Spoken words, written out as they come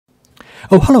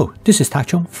Oh, hello, this is Tak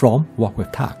Chung from Walk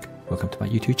with Tak. Welcome to my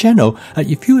YouTube channel.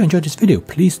 If you enjoyed this video,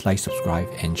 please like, subscribe,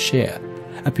 and share.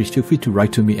 Please feel free to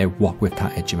write to me at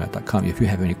walkwithtak@gmail.com if you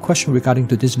have any question regarding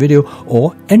to this video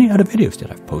or any other videos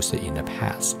that I've posted in the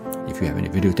past. If you have any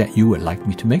video that you would like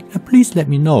me to make, please let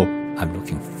me know. I'm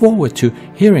looking forward to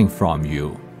hearing from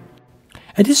you.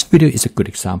 This video is a good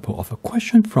example of a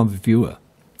question from a viewer.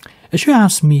 She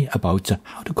asked me about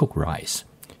how to cook rice.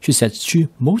 She said she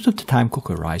most of the time cook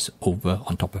her rice over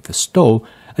on top of a stove.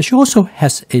 She also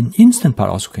has an instant pot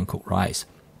also can cook rice,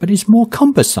 but it's more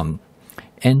cumbersome.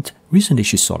 And recently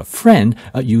she saw a friend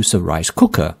use a rice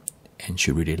cooker, and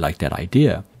she really liked that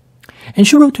idea. And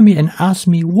she wrote to me and asked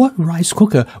me what rice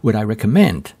cooker would I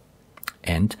recommend,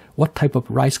 and what type of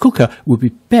rice cooker would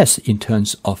be best in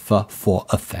terms of for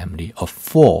a family of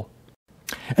 4.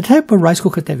 A type of rice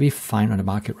cooker that we find on the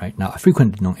market right now are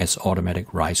frequently known as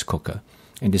automatic rice cooker.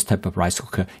 And this type of rice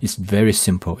cooker is very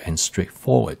simple and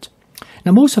straightforward.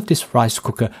 Now, most of this rice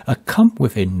cooker come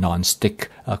with a non-stick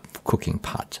cooking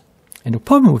pot. And the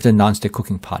problem with the non-stick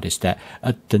cooking pot is that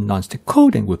the non-stick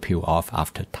coating will peel off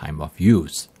after time of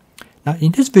use. Now,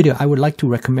 in this video, I would like to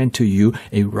recommend to you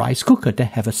a rice cooker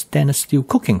that have a stainless steel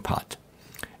cooking pot.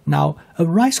 Now, a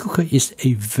rice cooker is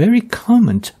a very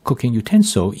common cooking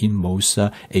utensil in most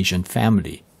Asian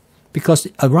family. Because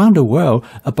around the world,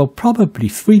 about probably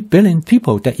 3 billion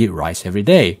people that eat rice every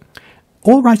day.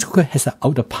 All rice cooker has an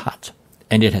outer pot,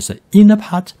 and it has an inner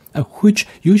pot, which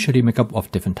usually make up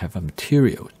of different type of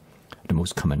material. The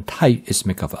most common type is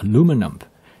made of aluminum,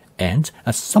 and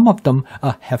some of them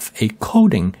have a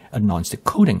coating, a non-stick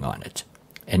coating on it.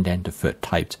 And then the third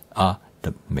type are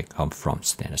made from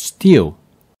stainless steel.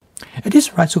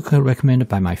 This rice cooker recommended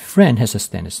by my friend has a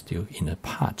stainless steel inner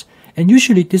pot. And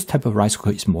usually this type of rice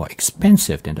cooker is more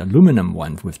expensive than the aluminum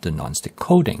one with the non-stick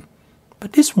coating.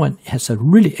 But this one has a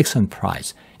really excellent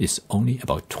price. It's only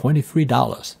about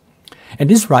 $23. And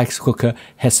this rice cooker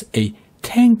has a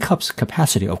 10 cups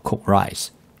capacity of cooked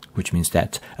rice, which means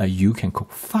that you can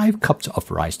cook 5 cups of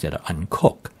rice that are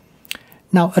uncooked.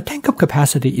 Now, a 10 cup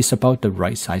capacity is about the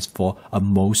right size for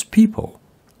most people.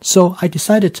 So I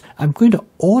decided I'm going to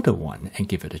order one and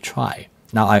give it a try.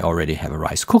 Now I already have a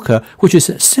rice cooker, which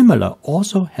is similar,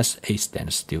 also has a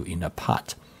stainless steel inner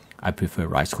pot. I prefer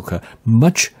rice cooker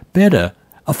much better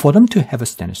for them to have a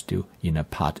stainless steel inner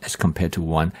pot as compared to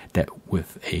one that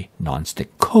with a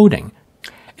non-stick coating.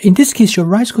 In this case, your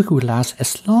rice cooker will last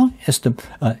as long as the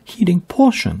heating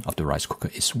portion of the rice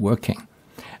cooker is working.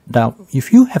 Now,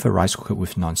 if you have a rice cooker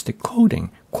with non-stick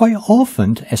coating, quite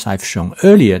often, as I've shown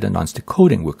earlier, the non-stick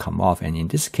coating will come off. And in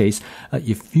this case,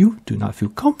 if you do not feel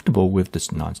comfortable with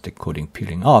this non-stick coating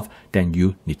peeling off, then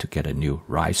you need to get a new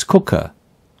rice cooker.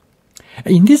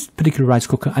 In this particular rice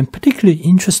cooker, I'm particularly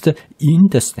interested in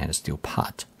the stainless steel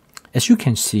pot. As you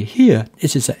can see here,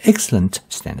 this is an excellent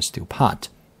stainless steel pot.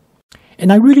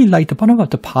 And I really like the bottom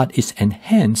of the pot is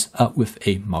enhanced with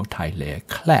a multi-layer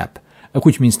clap,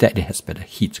 which means that it has better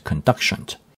heat conduction.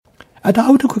 The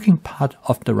outer cooking part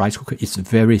of the rice cooker is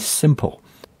very simple.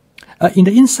 In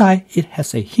the inside, it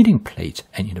has a heating plate,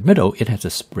 and in the middle, it has a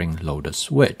spring-loaded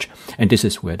switch. And this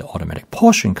is where the automatic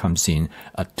portion comes in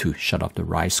to shut off the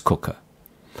rice cooker.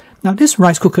 Now, this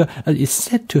rice cooker is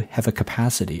said to have a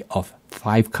capacity of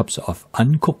 5 cups of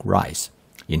uncooked rice.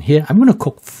 In here, I'm going to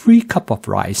cook 3 cups of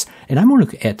rice, and I'm going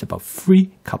to add about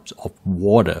 3 cups of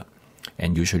water.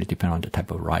 And usually depending on the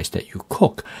type of rice that you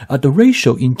cook, the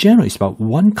ratio in general is about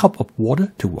 1 cup of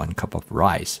water to 1 cup of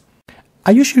rice.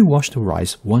 I usually wash the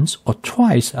rice once or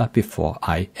twice before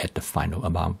I add the final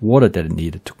amount of water that I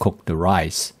needed to cook the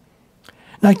rice.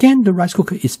 Now again, the rice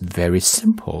cooker is very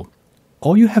simple.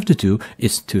 All you have to do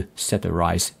is to set the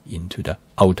rice into the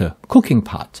outer cooking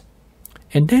pot.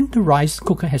 And then the rice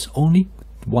cooker has only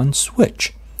one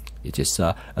switch. It is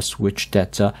a switch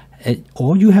that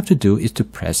all you have to do is to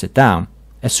press it down.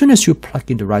 As soon as you plug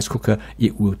in the rice cooker,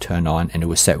 it will turn on and it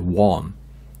will set warm.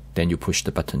 Then you push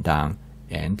the button down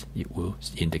and it will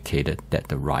indicate that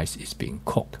the rice is being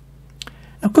cooked.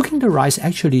 Now, cooking the rice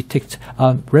actually takes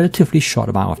a relatively short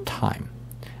amount of time.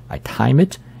 I time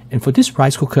it, and for this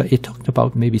rice cooker, it took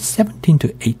about maybe 17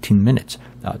 to 18 minutes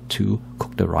to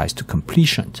cook the rice to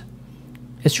completion.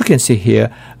 As you can see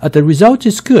here, the result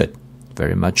is good.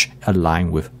 Very much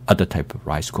aligned with other type of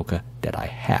rice cooker that I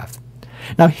have.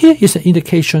 Now here is an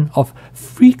indication of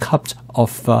 3 cups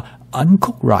of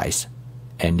uncooked rice,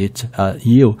 and it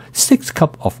yields 6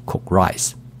 cups of cooked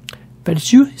rice. But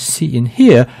as you see in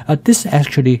here, this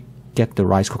actually gets the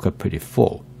rice cooker pretty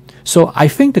full. So I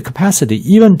think the capacity,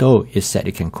 even though it said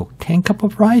it can cook 10 cups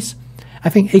of rice, I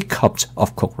think 8 cups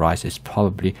of cooked rice is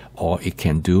probably all it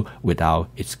can do without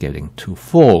it getting too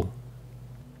full.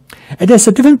 And there's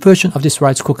a different version of this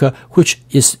rice cooker, which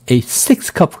is a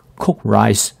 6-cup cooked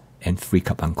rice and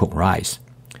 3-cup uncooked rice.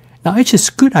 Now, it's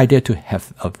a good idea to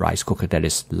have a rice cooker that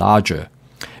is larger,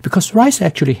 because rice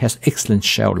actually has excellent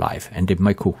shelf life and they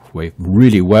microwave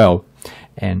really well.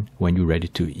 And when you're ready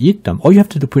to eat them, all you have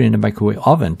to do is put it in the microwave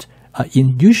oven.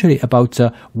 In usually about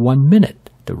 1 minute,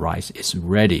 the rice is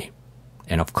ready.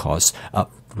 And of course,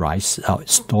 rice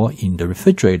stored in the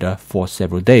refrigerator for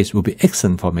several days will be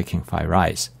excellent for making fried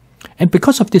rice. And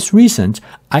because of this reason,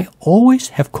 I always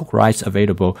have cooked rice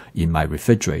available in my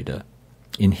refrigerator.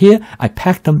 In here, I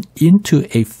pack them into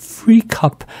a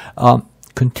 3-cup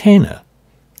container.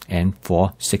 And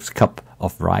for 6 cups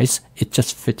of rice, it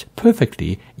just fits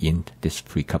perfectly in this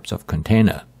 3 cups of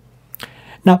container.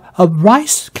 Now,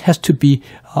 rice has to be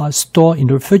stored in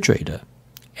the refrigerator.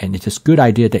 And it is a good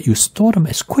idea that you store them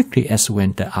as quickly as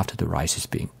after the rice is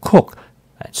being cooked,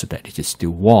 so that it is still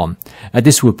warm.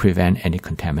 This will prevent any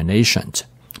contaminations,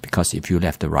 because if you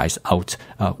left the rice out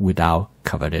without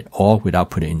covering it or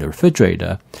without putting it in the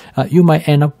refrigerator, you might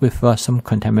end up with some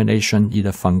contamination,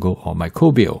 either fungal or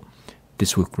microbial.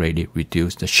 This will greatly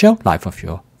reduce the shelf life of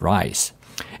your rice.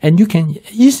 And you can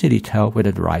easily tell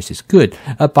whether the rice is good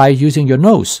by using your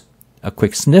nose. A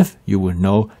quick sniff, you will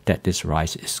know that this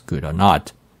rice is good or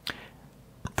not.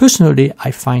 Personally,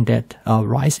 I find that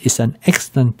rice is an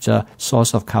excellent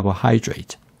source of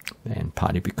carbohydrate, and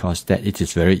partly because that it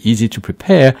is very easy to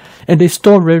prepare and they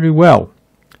store very well.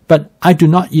 But I do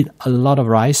not eat a lot of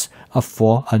rice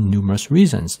for numerous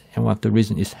reasons, and one of the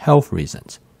reasons is health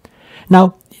reasons.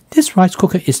 Now, this rice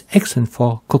cooker is excellent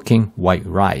for cooking white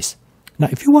rice. Now,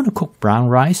 if you want to cook brown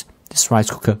rice, this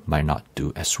rice cooker might not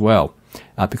do as well,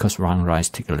 because brown rice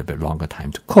takes a little bit longer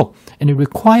time to cook, and it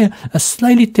requires a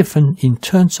slightly different in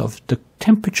terms of the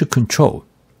temperature control.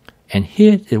 And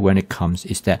here, when it comes,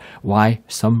 is that why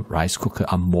some rice cookers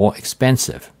are more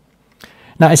expensive.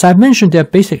 Now, as I mentioned, there are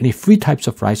basically 3 types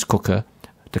of rice cooker: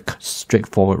 the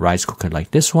straightforward rice cooker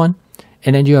like this one,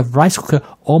 and then you have rice cooker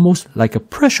almost like a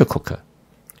pressure cooker.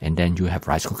 And then you have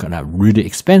rice cookers that are really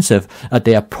expensive.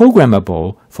 They are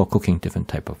programmable for cooking different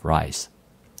type of rice.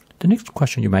 The next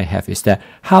question you might have is that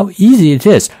how easy it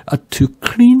is to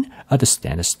clean the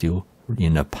stainless steel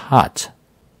in a pot.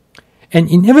 And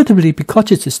inevitably,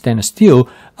 because it's a stainless steel,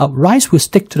 rice will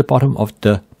stick to the bottom of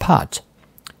the pot.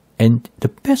 And the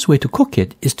best way to cook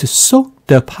it is to soak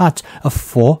the pot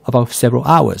for about several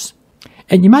hours.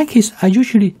 And in my case, I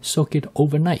usually soak it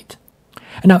overnight.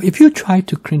 And now, if you try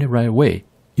to clean it right away,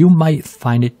 you might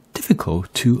find it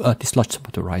difficult to dislodge some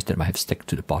of the rice that might have stuck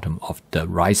to the bottom of the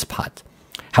rice pot.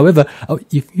 However,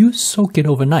 if you soak it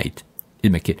overnight,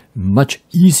 it makes it much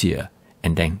easier.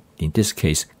 And then, in this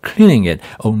case, cleaning it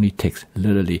only takes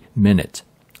literally minutes.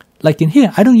 Like in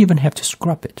here, I don't even have to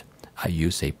scrub it. I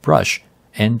use a brush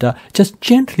and just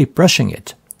gently brushing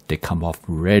it, they come off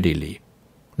readily.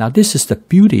 Now, this is the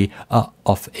beauty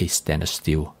of a stainless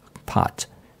steel pot.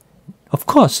 Of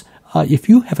course, if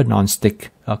you have a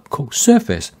non-stick cooked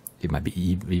surface, it might be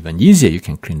even easier. You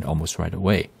can clean it almost right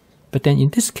away. But then in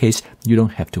this case, you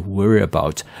don't have to worry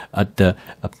about the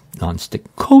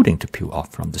non-stick coating to peel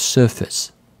off from the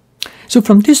surface. So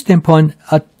from this standpoint,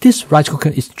 this rice cooker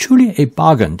is truly a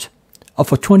bargain.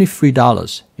 For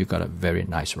 $23, you got a very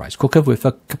nice rice cooker with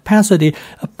a capacity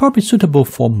probably suitable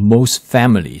for most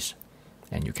families.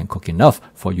 And you can cook enough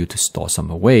for you to store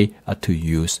some away to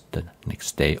use the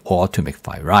next day or to make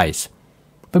fried rice.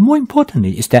 But more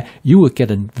importantly is that you will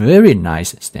get a very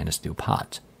nice stainless steel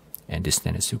pot. And this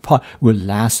stainless steel pot will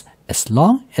last as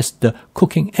long as the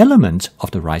cooking element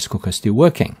of the rice cooker is still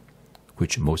working,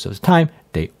 which most of the time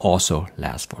they also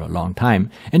last for a long time.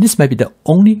 And this might be the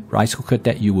only rice cooker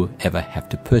that you will ever have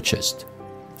to purchase.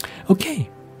 Okay.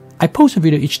 I post a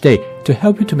video each day to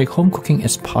help you to make home cooking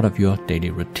as part of your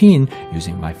daily routine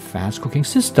using my fast cooking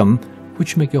system,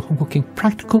 which make your home cooking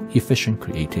practical, efficient,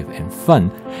 creative, and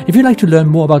fun. If you'd like to learn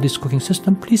more about this cooking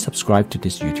system, please subscribe to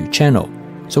this YouTube channel.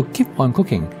 So keep on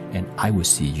cooking, and I will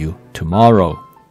see you tomorrow.